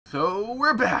So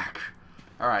we're back.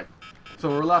 Alright. So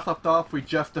where we last left off, we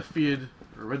just defeated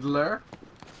Riddler.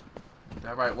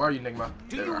 Alright, where are you, Enigma?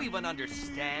 Do you even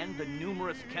understand the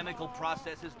numerous chemical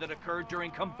processes that occur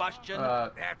during combustion?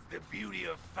 That's the beauty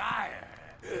of fire.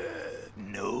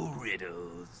 No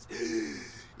riddles.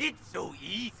 It's so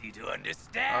easy to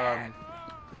understand.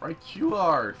 Right you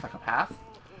are, psychopath.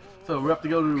 So we have to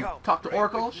go to talk to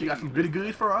Oracle. She got some goody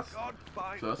goodies for us.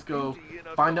 So let's go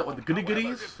find out what the goody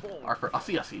goodies are for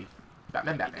Ussie.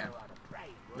 Batman.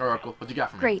 Oracle, what you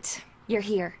got for me? Great, you're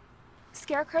here.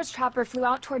 Scarecrow's chopper flew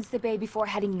out towards the bay before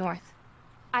heading north.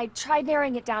 I tried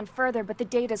narrowing it down further, but the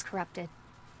data's corrupted.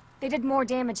 They did more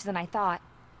damage than I thought.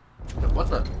 What's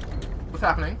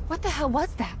happening? What the hell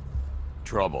was that?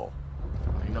 Trouble.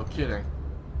 Oh, no kidding.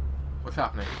 What's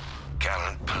happening?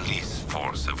 Gallant police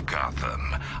force of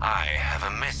Gotham, I have a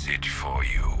message for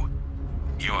you.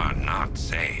 You are not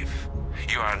safe.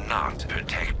 You are not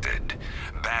protected.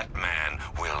 Batman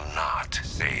will not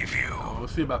save you. Oh, we'll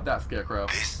see about that, Scarecrow.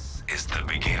 This is the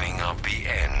beginning of the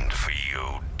end for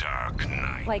you, Dark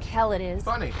Knight. Like hell it is.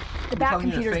 Funny. The Bat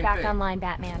computer's back online,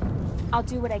 Batman. I'll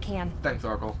do what I can. Thanks,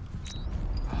 Oracle.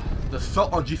 The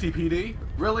assault on GCPD?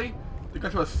 Really? They're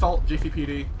going to assault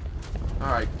GCPD?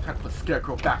 Alright, time to put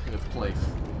Scarecrow back in his place.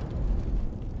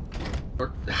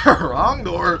 Wrong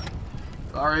door!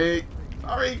 Sorry,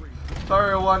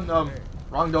 everyone.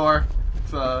 Wrong door.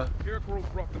 It's, it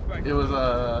was,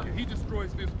 If he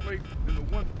destroys this place, then the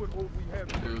one foothold we have.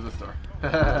 It was this door.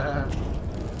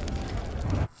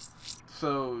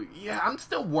 So, yeah, I'm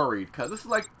still worried, because this is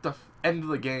like the end of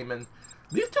the game, and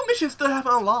these two missions still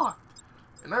haven't unlocked.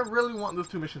 And I really want those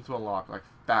two missions to unlock, like,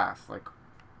 fast. Like,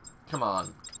 come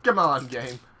on. Come on,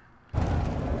 game. Okay.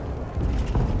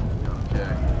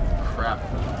 Crap.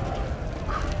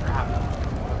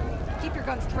 Keep your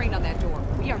guns trained on that door.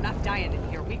 We are not dying in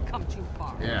here. We've come too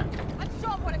far. Yeah. Let's show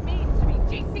them what it means to be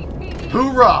GCPD.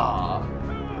 Hoorah!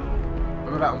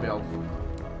 Look at that one, Bill.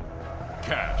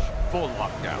 Cash. Full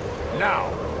lockdown. Now.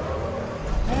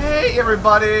 Hey,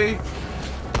 everybody!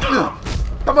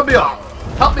 Come on, Bill!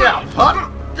 Help me out, huh?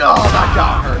 Oh, that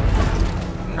got hurt.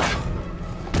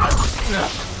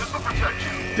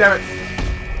 Damn it!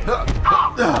 No!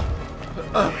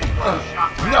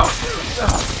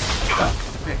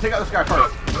 Okay, take out this guy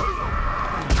first.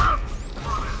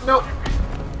 Nope.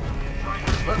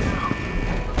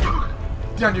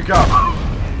 Down you go.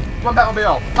 Come on,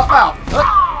 Batmobile. Help out.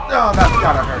 Oh, that's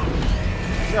gotta hurt.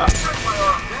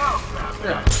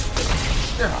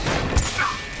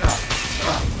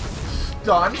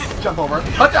 Done. Jump over.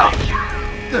 Punch out.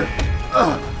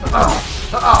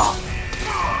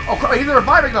 Oh crap! He's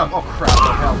reviving them. Oh crap! What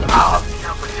the hell?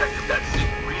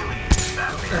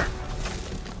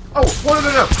 Oh, what did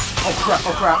I do? Oh crap!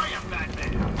 Oh crap!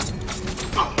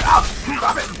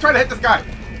 Stop it! I'm trying to hit this guy.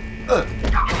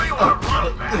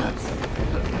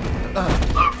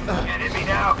 Can't hit me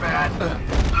now, Bat.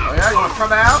 Oh yeah, you want to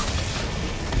come out?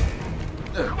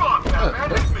 Come on, Batman,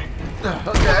 hit me.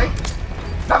 Okay.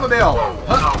 Batmobile.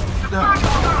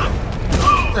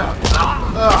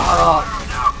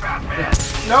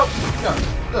 Nope.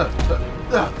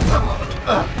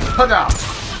 Punch out.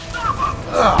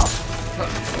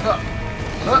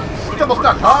 Double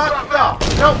stuck, huh?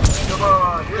 Nope. Come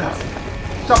on.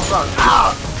 Double stuck.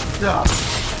 You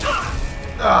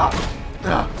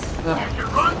can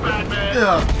run, Batman.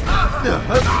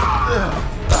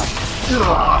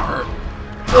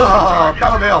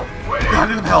 Batmobile. I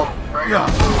need some help. You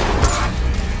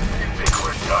think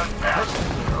we're done, Bat?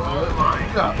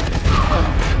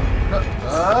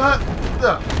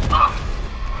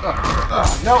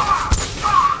 Nope.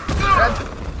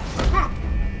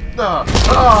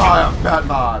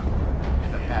 Batman.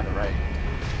 Get that bat right.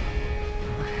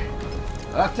 Okay.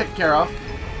 That's taken care of.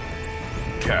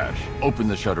 Cash. Open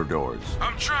the shutter doors.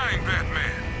 I'm trying,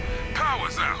 Batman.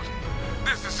 Power's out.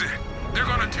 This is it. They're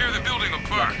gonna tear the building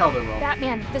apart. Hell, they will.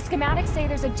 Batman, the schematics say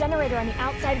there's a generator on the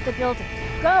outside of the building.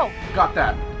 Go! Got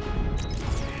that.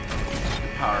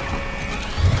 Power.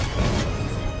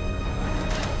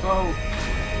 So.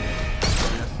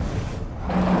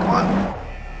 Come on.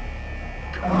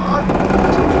 Come on.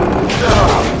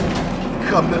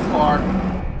 Come this far.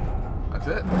 That's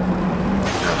it.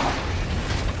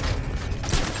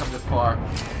 Come this far.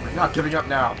 We're not giving up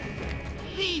now.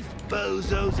 These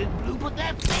bozos in blue put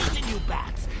their faith in you,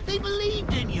 Bats. They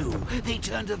believed in you. They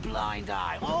turned a blind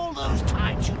eye all those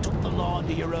times you took the law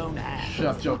into your own hands. Shut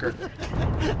up, Joker.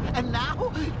 And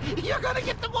now, you're gonna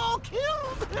get them all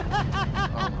killed.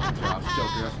 Oh my gosh,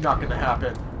 Joker, that's not gonna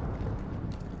happen.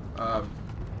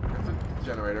 There's a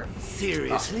generator.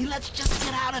 Seriously, let's just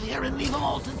get out of here and leave them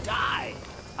all to die.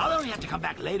 I'll only have to come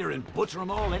back later and butcher them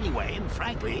all anyway, and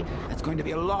frankly, that's going to be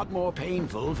a lot more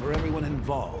painful for everyone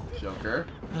involved. Joker.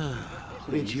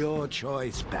 It's your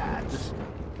choice, Bats.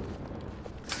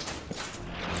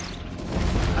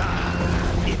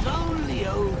 If only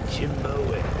old Jimbo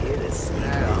were here to sneak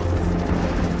up.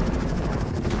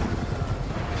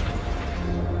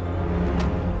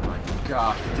 My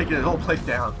gosh, taking the whole place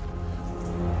down.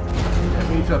 And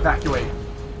we need to evacuate.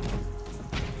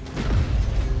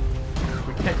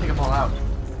 We can't take them all out.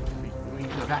 We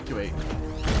need to evacuate.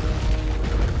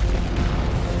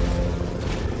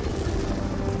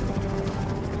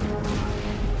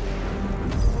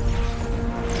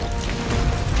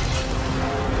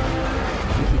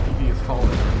 GCPD is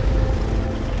falling.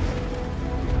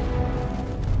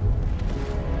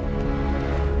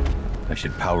 I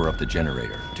should power up the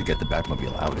generator to get the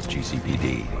Batmobile out of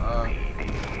GCPD.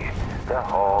 The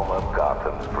home of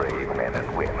Gotham's brave men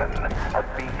and women, a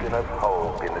beacon of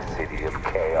hope in a city of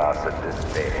chaos and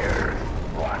despair.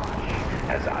 Watch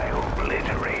as I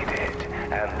obliterate it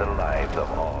and the lives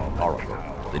of all. Oracle,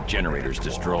 the generator's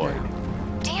destroyed.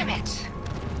 Damn it.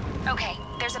 Okay,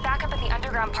 there's a backup in the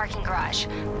underground parking garage,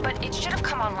 but it should have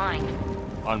come online.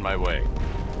 On my way.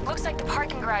 Looks like the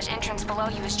parking garage entrance below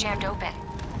you is jammed open.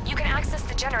 You can access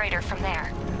the generator from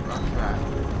there. Rock that.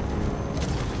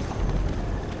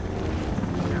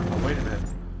 Yeah, well, wait a minute.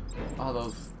 All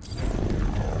those.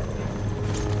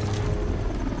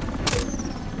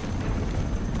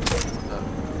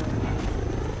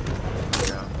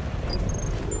 Yeah.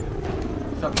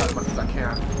 Sometimes as much as I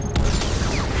can.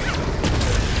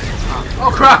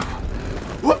 Oh crap!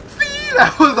 Whoopsie!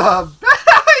 That was a bad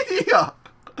idea!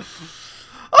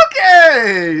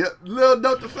 Okay! Little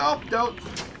note to self, don't.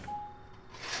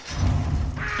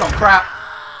 Oh crap!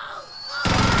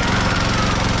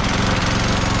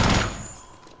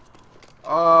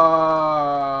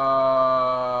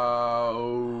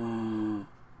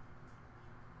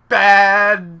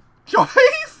 Bad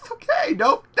choice? Okay,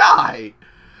 don't die.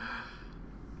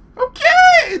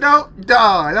 Okay, don't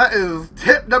die. That is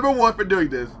tip number 1 for doing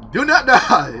this. Do not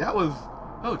die. That was,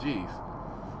 oh jeez.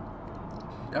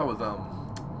 That was,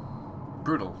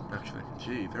 brutal, actually.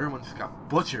 Jeez, everyone just got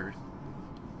butchered.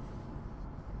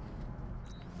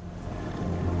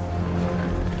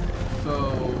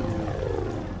 So,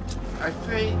 I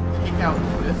think take out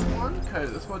this one,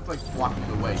 because this one's like blocking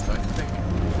the way, so I think...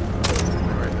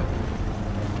 Where is it?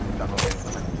 That one, so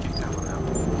I can take that one out.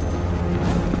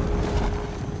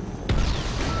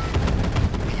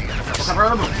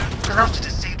 We're supposed to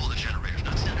disable the generators,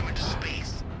 not send them into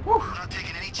space. We're not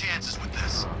taking any chances with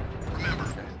this. Remember,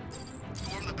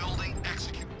 storm the building,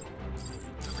 execute.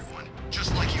 Everyone,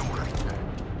 just like you ordered.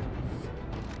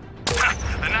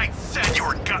 The Knight said you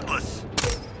were gutless.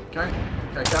 Okay,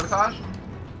 sabotage.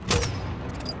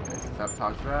 Okay,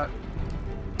 sabotage that.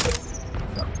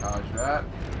 Sabotage that.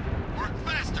 Work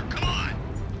faster, come on!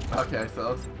 Okay, so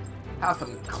let's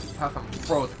have some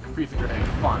frozen freezing grenade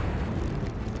fun.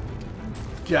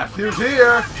 Guess who's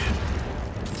here?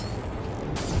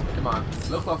 Come on, a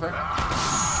little closer.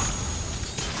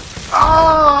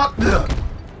 Ah!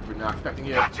 We're not expecting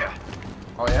you. Gotcha.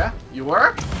 Oh yeah? You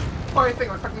were? Oh, you think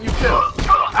I'm expecting you too?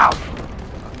 Ow!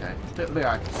 Okay,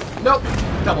 there. Nope.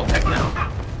 Double tech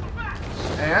now.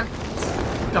 And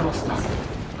double stuck.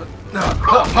 Nope.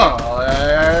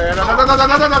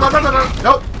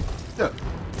 Nope.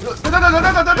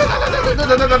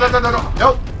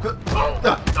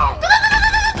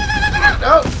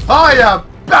 Nope. Oh yeah,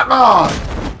 Batman! I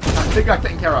think I got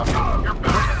taken care of. Nope.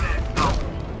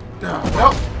 No.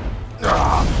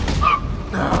 Yeah.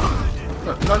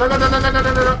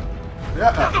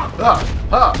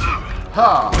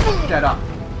 Get up.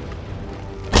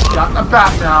 Got the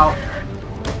bat now.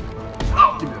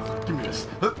 Give me this.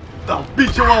 I'll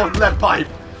beat you all with lead pipe.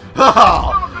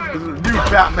 This is a new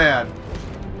Batman.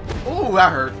 Ooh,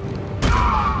 that hurt.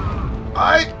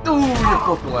 Ooh, you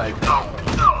broke the leg.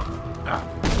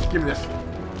 Give me this.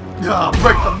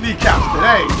 Break some kneecaps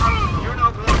today. You're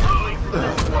not going to sleep.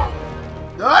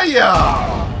 Yeah.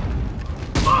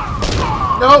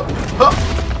 Nope.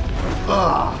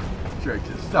 Straight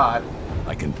to the side.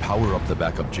 I can power up the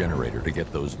backup generator to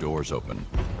get those doors open.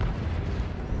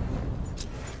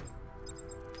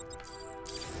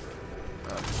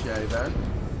 Okay then.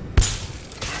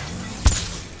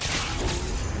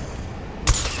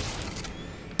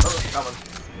 Oh, that one.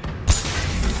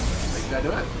 Think that do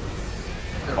it?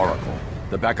 There we go. Oracle,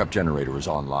 the backup generator is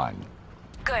online.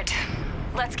 Good.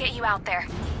 Let's get you out there.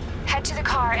 Head to the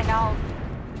car and I'll...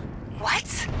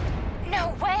 What?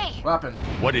 No way! What happened?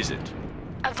 What is it?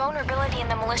 A vulnerability in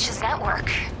the malicious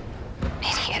network.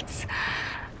 Idiots.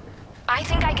 I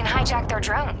think I can hijack their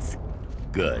drones.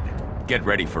 Good. Get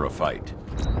ready for a fight.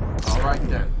 Alright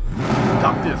then.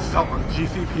 Stop the assault on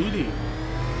GCPD.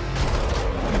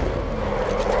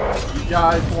 You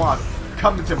guys want to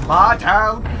come into my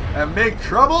town and make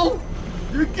trouble?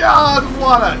 You guys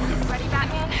wanna... Ready,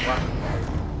 Batman? What?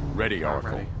 Ready,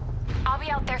 Oracle. Ready. I'll be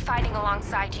out there fighting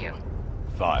alongside you.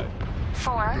 5,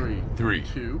 4, 3,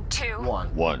 2, 2,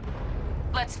 1.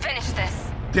 Let's finish this.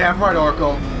 Damn right,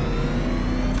 Oracle.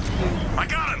 I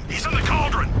got him! He's in the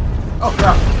cauldron! Oh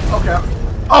crap! Oh crap!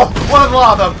 Oh! One of a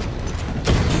lot of them!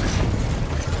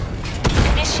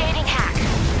 Initiating hack.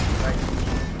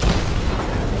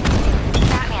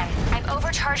 Batman, I've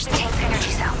overcharged the tank's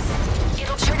energy cells.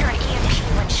 It'll trigger an EMP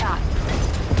when shot.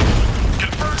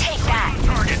 Confirm. Take that.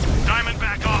 Target.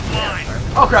 Diamondback offline.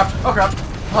 Oh crap! Oh crap!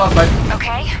 Oh my...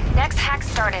 Okay, next hack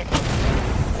started.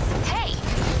 Hey!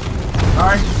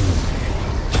 Alright.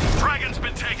 Dragon's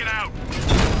been taken out.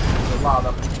 A lot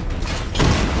of them.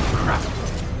 Crap.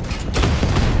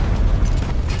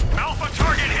 Alpha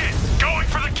target hit. Going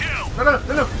for the kill.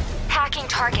 No. Hacking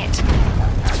target.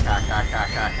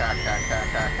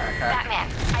 Batman,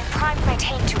 I primed my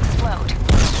tank to explode.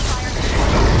 Fire the shot.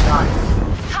 Nice.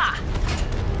 Ha!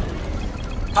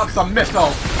 Have some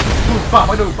missiles. Boom,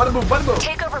 bada boom.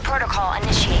 Takeover protocol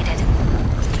initiated.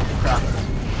 Crap.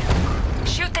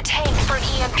 Shoot the tank for an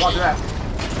EMP. Roger that.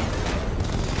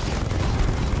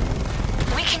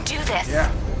 We can do this. Yeah.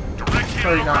 Direct hit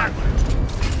 39. on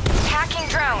Hacking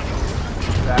drone.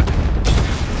 That.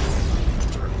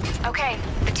 Okay,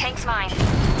 the tank's mine.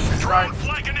 Drone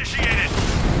flank initiated.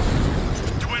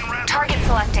 Twin Rattler. Target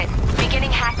selected.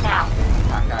 Beginning hack now.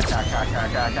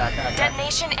 Hack.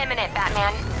 Detonation imminent,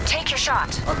 Batman. Take your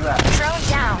shot. Roger that. Drone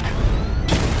down.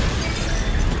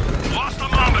 Lost the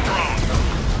Mamba drone.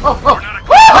 Oh. We're not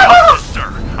equipped with this, sir.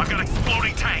 I've got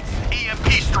exploding tanks.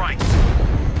 EMP strikes.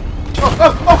 Oh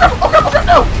crap,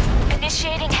 no!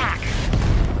 Initiating hack.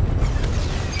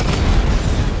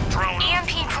 Drone.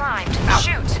 EMP primed.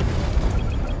 Shoot.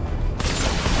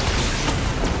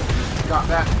 Got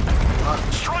that.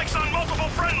 Strikes on multiple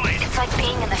friendlies. It's like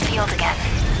being in the field again.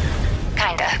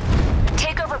 Kinda.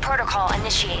 Takeover protocol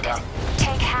initiated.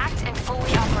 Tank hacked and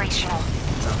fully operational.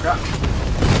 Oh crap.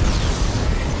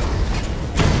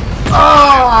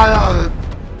 Oh!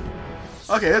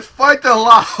 Okay, this fight's a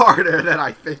lot harder than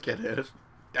I think it is.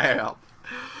 Damn.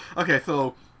 Okay,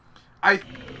 so I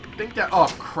think that. Oh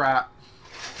crap.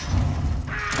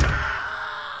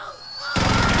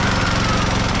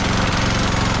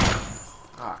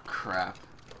 Ah, crap.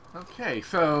 Okay,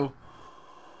 so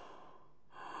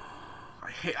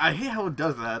I hate how it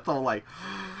does that. It's all like,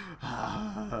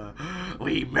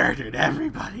 we murdered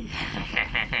everybody.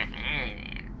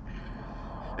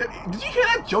 Did you hear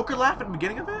that Joker laugh at the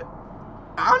beginning of it?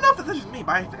 I don't know if this is just me,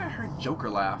 but I think I heard Joker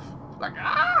laugh. Like,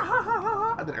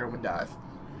 ah, and then everyone dies.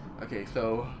 Okay,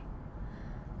 so.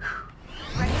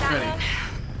 Ready, Batman?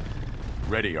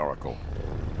 Ready, Oracle.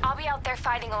 I'll be out there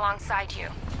fighting alongside you.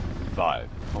 5,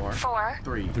 4,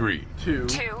 3, 2,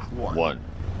 1.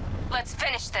 Let's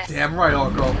finish this. Damn right,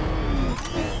 Oracle.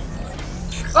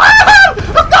 Ah!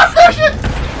 I'm not finishing!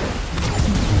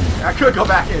 I could go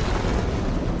back in.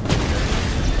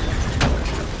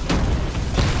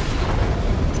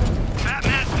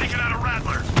 Batman's taking out a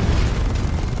Rattler.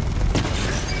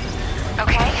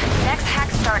 Okay, next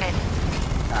hack started.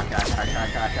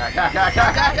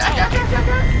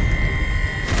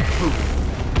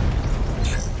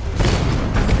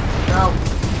 No.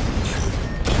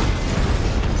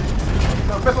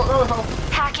 No, missile.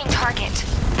 Hacking target.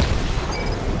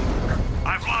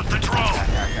 I've lost the drone.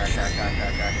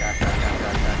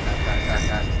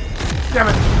 Damn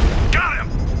it. Got him.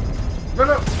 No.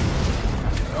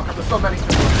 Okay, there's so many.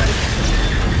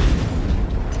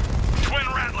 Twin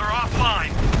Rattler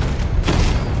offline.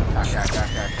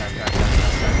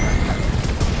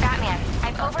 Batman,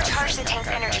 I've overcharged the tank's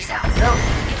energy cells. No.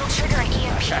 It'll trigger an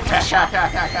EMP when shot.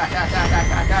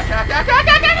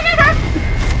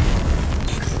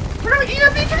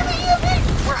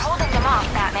 We're holding them off,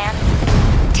 Batman.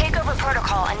 Takeover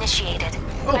protocol initiated.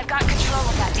 Oh. I've got control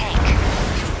of that tank.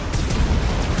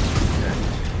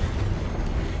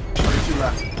 22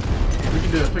 left. We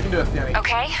can do this, Danny.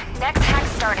 Okay, next hack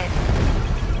started.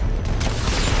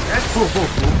 Boom.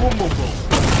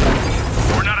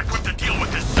 We're not equipped to deal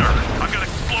with this, sir. I've got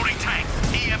exploding tanks.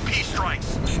 EMP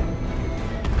strikes.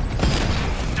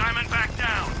 Diamondback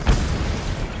down.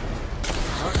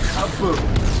 Boom.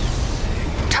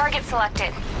 Target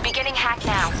selected. Beginning hack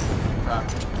now.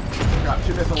 Got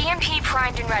 2 missiles. EMP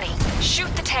primed and ready.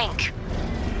 Shoot the tank.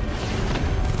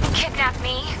 Kidnap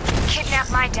me. Kidnap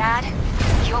my dad.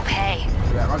 You'll pay.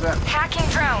 Roger that. Hacking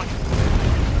drone.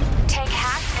 Tank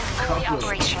hacked and fully Couple.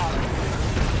 operational.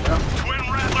 Yep. Twin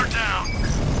Rattler down.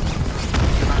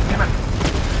 Damn it.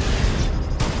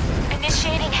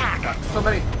 Initiating hack. So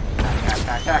many.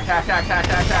 Hack. I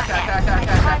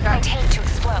primed my tank to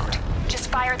explode. Just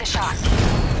fire the shot.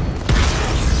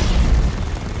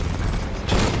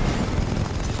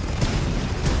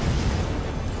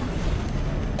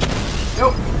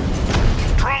 Nope.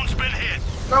 Drone's been hit.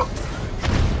 Nope.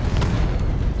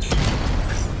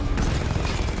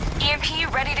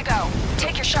 EMP ready to go.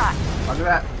 Take your shot. Roger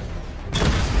that.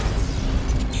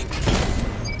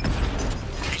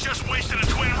 He just wasted a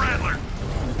Twin Rattler.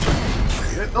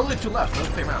 There's only 2 left. Let's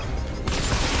take them out.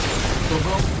 Boom,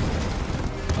 boom.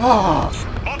 Oh.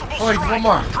 Multiple Oh, wait, strike. one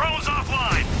more. Drone's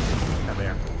offline. Come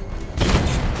here.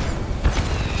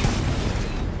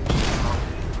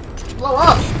 Blow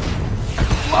up!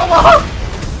 Blow up!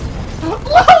 Blow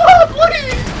up,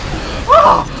 please!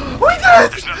 Oh, we did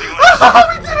it! There's nothing Oh, left.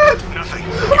 we did it! Nothing.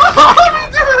 Oh, we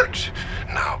did it!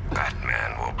 Now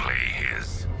Batman will play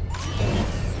his.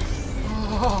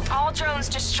 Oh. All drones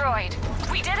destroyed.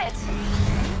 We did it.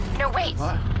 No, wait.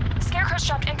 What? Scarecrows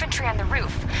dropped infantry on the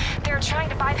roof. They're trying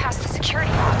to bypass the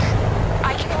security lock.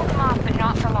 I can hold them off, but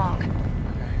not for long.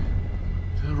 Okay.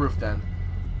 To the roof then.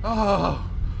 Oh.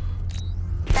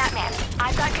 Batman,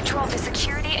 I've got control of the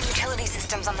security and utility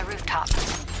systems on the rooftop.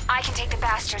 I can take the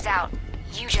bastards out.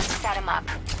 You just set them up.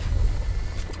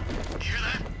 You hear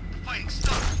that? The fighting's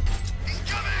stuck. He's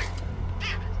coming!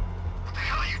 Damn it! What the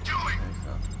hell are you doing?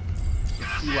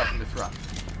 Okay, so. You weapon disrupt.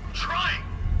 Trying!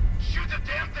 Shoot the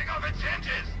damn thing off its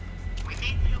hinges! We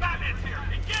need you. Batman's here!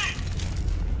 Engage!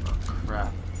 Oh,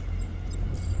 crap.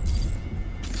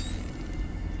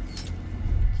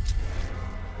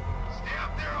 Stay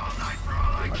up there all night for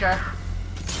all I Okay. care.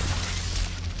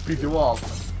 Beat the wall.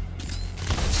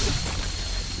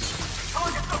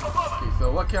 Okay,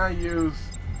 so what can I use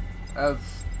as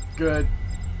good?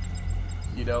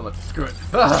 You know, let's screw it.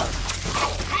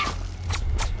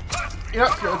 Yep,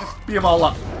 screw it. Just beat them all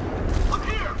up. Look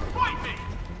here! Fight me!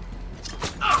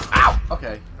 Ow!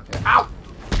 Okay, okay. Ow!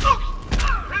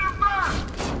 Hit him back!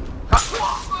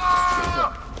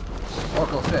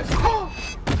 Oracle fist.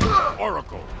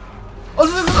 Oracle.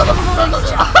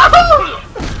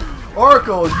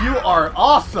 Oracle, you are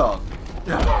awesome!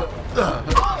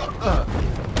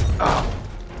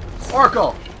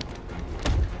 Oracle!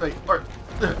 Wait, I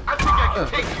think I can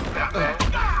take you, Batman!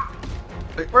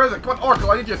 wait, where is it? Come on,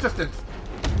 Oracle, I need your assistance.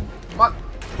 Come on.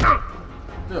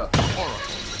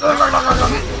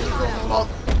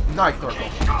 Nice, Oracle.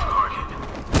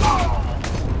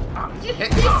 You hit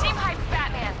me? Steam pipes,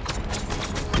 Batman.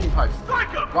 Steam pipes.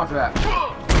 Roger that.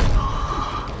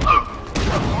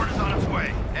 Horde is on its way.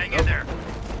 Hang in there.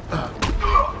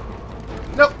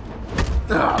 Nope.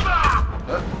 Nope.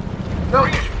 Nope.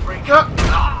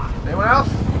 Anyone else?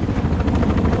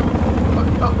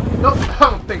 Oh, nope. I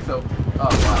don't think so. Oh,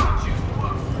 wow.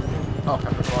 Oh,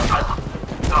 Pepper's on.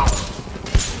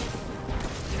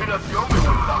 You're not the only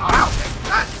one. Ow!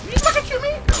 You fucking shoot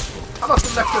me? How about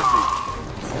some electricity?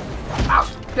 Ow!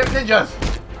 Get ninjas!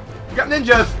 You got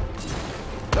ninjas!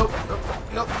 Nope, nope,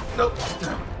 nope, nope.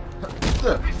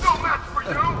 He's no match for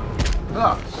you!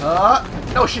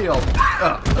 No shield.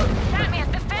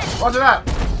 Batman, the fence. Roger that.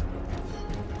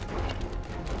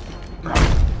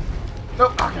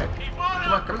 Nope, okay.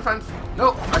 Come on, come to the fence.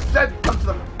 No, I said come to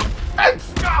the fence!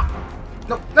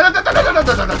 No, no, no, no, no, no, no,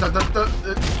 no, no, no,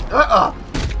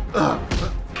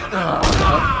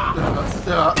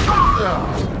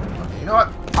 you know what?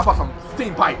 How about some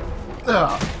steam pipe?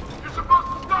 You're supposed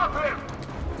to stop him!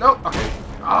 Nope, okay.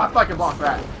 I thought I could block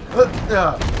that. Nope.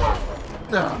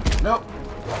 Nope.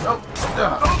 Don't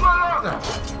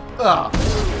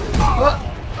let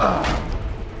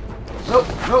Nope,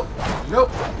 nope,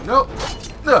 nope,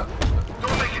 nope.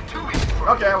 Don't make it too easy for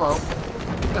Okay, I won't.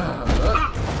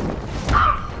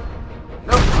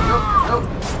 Nope, nope,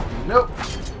 nope,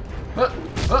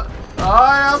 nope. I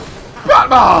am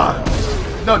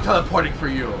Batman! No teleporting for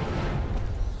you.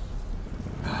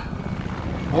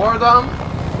 More of them?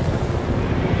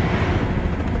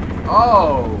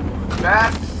 Oh,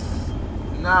 that's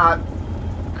not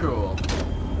cool.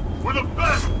 We're the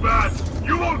best, Bats!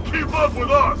 You won't keep up with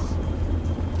us!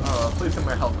 Please tell me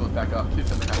my health goes back up. Please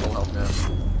tell me I have full health now.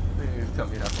 Please tell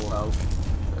me I have full health.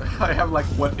 I have like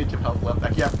 1 inch of health left.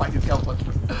 I can't fight these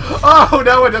skeletons. Oh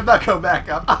no, it did not go back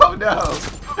up. Oh no.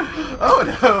 Oh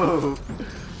no.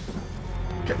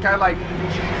 Can I like... Can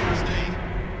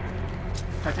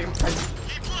I take him?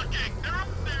 Keep looking! They're up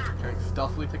there! Can I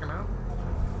stealthily take him out?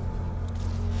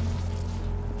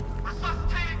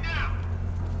 Resuscitating now!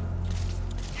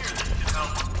 Here, this should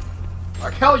help.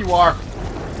 Like hell you are!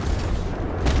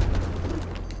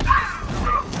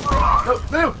 No,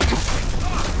 no!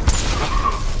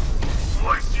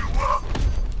 Slice you up!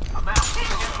 I'm out.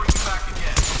 Can't bring you back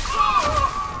again.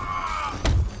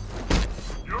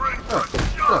 You're in for a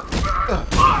shock, man!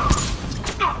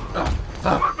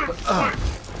 Weapons switch!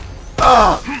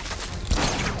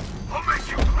 I'll make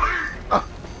you bleed!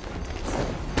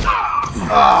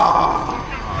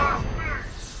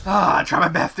 I tried my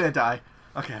best, didn't I?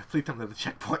 Okay, please tell me there's a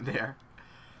checkpoint there.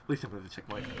 Please tell me there's a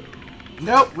checkpoint.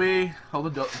 Nope, we hold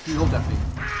the destiny.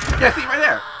 Yeah, see right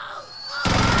there.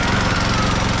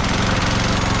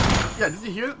 Yeah, did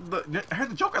you hear I heard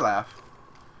the Joker laugh.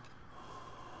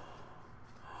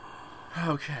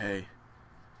 Okay.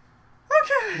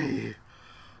 Okay.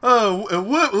 Oh,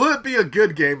 would it be a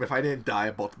good game if I didn't die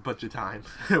a bunch of times?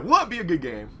 Would it be a good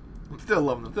game? I'm still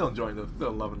loving this, still enjoying this,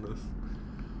 still loving this.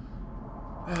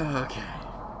 Okay.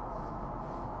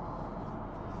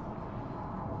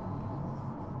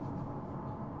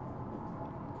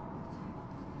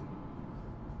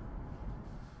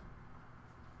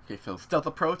 Okay, so stealth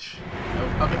approach.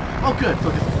 Oh, okay. Oh, good. So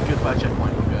this is a good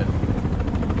checkpoint. We're good.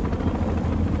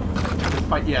 Let's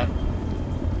fight yet.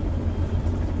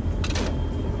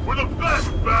 We're the best,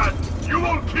 Bat! You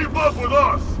won't keep up with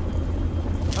us!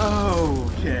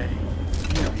 Okay.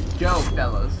 Here we go,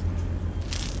 fellas.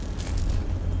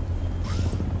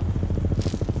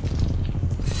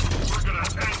 We're gonna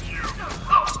end you!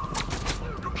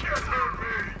 You can't hurt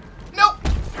me! Nope!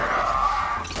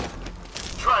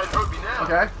 Try and hurt me now!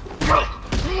 Okay.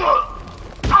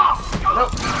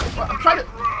 Nope. I'm trying to...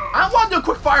 I don't want to do a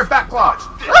quick fire backlog!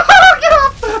 Get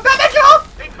off! Batman, get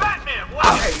off! Hey, Batman! What?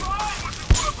 Okay.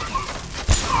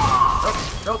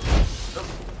 Nope.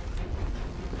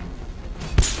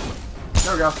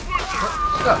 There we go.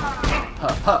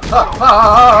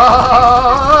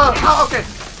 Oh, okay.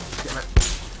 Damn it.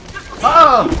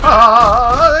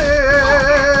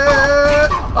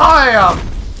 I am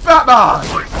Batman!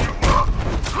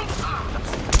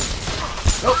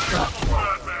 Nope.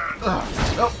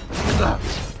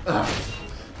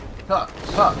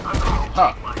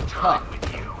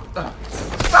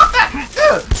 Stop that!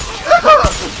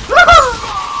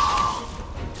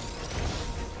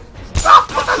 Stop!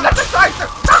 Let the try!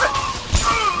 Stop it!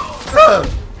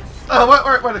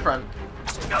 Where are they from?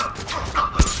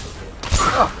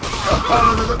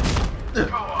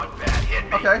 Go on, Bat, hit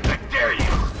me! Okay. I dare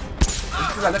you!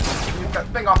 Let's get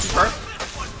thing off you first.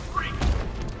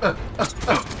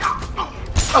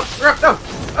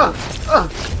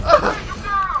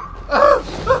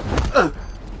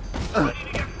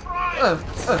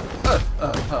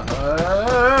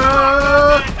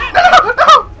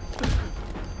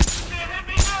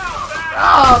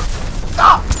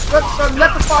 Stop! That's the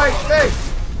electrifying thing!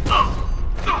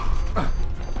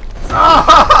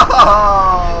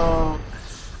 Oh!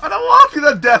 I don't want to see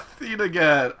the death scene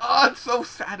again! Oh, it's so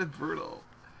sad and brutal.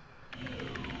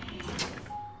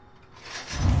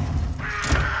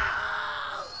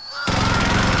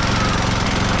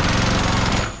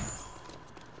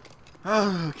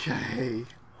 Okay.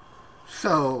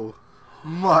 So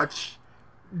much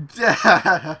death.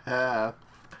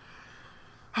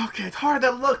 Okay, it's hard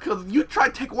to look because you try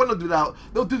to take one of the dudes out,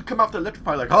 those dudes come out to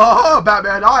electrify like, oh,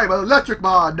 Batman, I'm an electric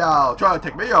man now, try to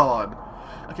take me on.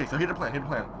 Okay, so here's the plan,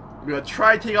 We're gonna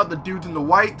try to take out the dudes in the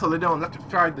white so they don't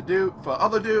electrify the dude for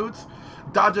other dudes,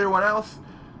 dodge everyone else.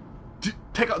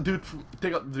 Take out the dude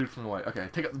from the white. Okay,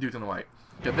 take out the dudes in the white.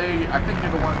 Okay, I think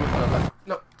they're the ones with the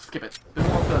no, skip it. They're the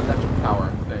ones with the electric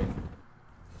power thing.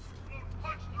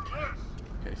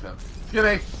 Okay, so give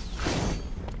me.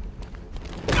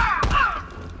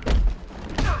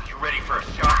 You ready for a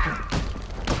shock?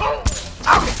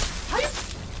 Okay.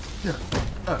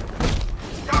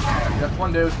 That's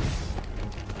one dude.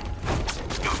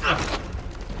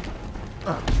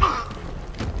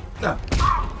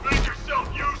 Make yourself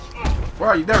useful! Where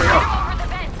are you? There we go.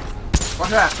 Watch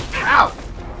that. Ow!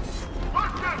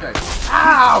 Okay.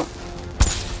 Ow!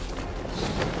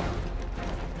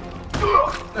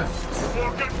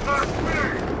 Won't get past me!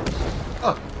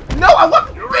 No, I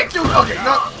want big dude! Okay,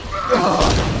 no.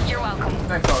 You're welcome.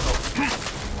 Thanks, Arkham.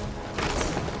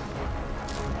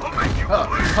 I'll make you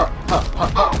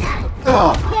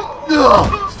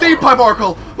Steam pipe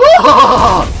Arkham!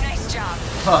 Nice job.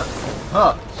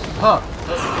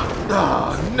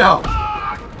 No!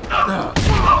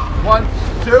 1,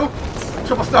 2,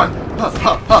 triple stun! No!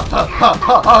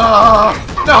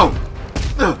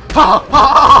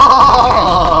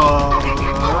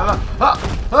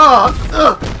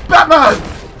 Batman!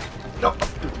 No!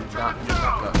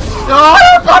 No!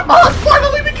 Batman!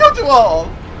 Finally, we killed you all!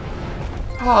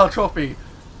 Oh, trophy.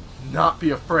 not be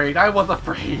afraid. I was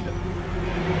afraid.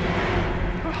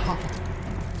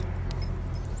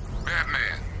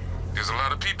 Batman, there's a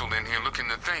lot of people in here looking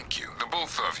to thank you, the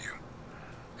both of you.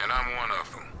 And I'm one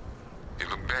of them. It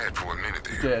looked bad for a minute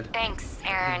there. Did. Thanks,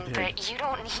 Aaron, but you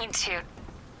don't need to.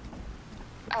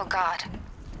 Oh, God.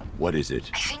 What is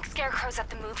it? I think Scarecrow's at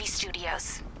the movie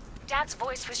studios. Dad's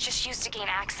voice was just used to gain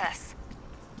access.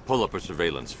 Pull up a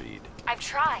surveillance feed. I've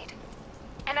tried.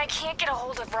 And I can't get a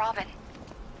hold of Robin.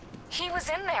 He was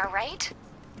in there, right?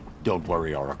 Don't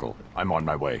worry, Oracle. I'm on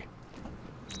my way.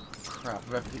 Crap,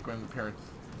 I have to take Gwen's appearance.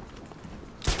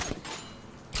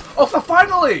 Oh, so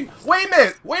finally! Wait a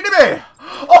minute! Wait a minute!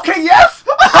 Okay, yes!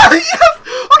 Yes!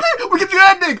 Okay, we get the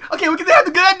ending! Okay, we get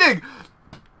the good ending!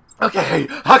 Okay,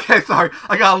 sorry.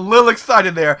 I got a little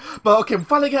excited there. But okay, we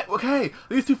finally get, okay,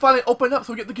 these two finally open up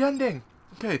so we get the good ending.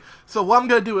 Okay, so what I'm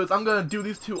gonna do is I'm gonna do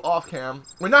these two off cam.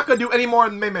 We're not gonna do any more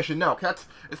in the main mission, no, okay?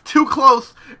 It's too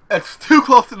close. It's too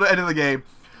close to the end of the game.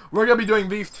 We're gonna be doing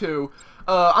these two.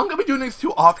 I'm gonna be doing these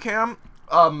two off cam.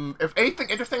 If anything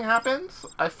interesting happens,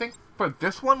 I think for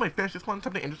this one, when we finish this one,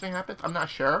 something interesting happens. I'm not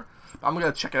sure. I'm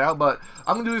gonna check it out, but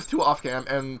I'm gonna do these two off cam,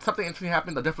 and something interesting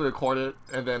happens, I'll definitely record it,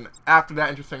 and then after that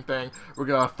interesting thing, we're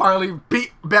gonna finally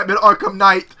beat Batman Arkham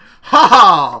Knight.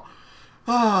 Haha!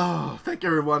 Oh, thank you,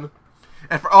 everyone.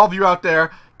 And for all of you out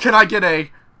there, can I get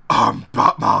a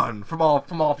Batman from all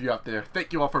of you out there?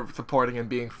 Thank you all for supporting and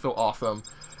being so awesome.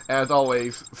 As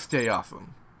always, stay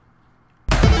awesome.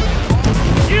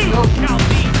 You shall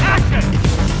be ashes!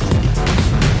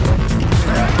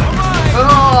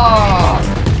 Oh!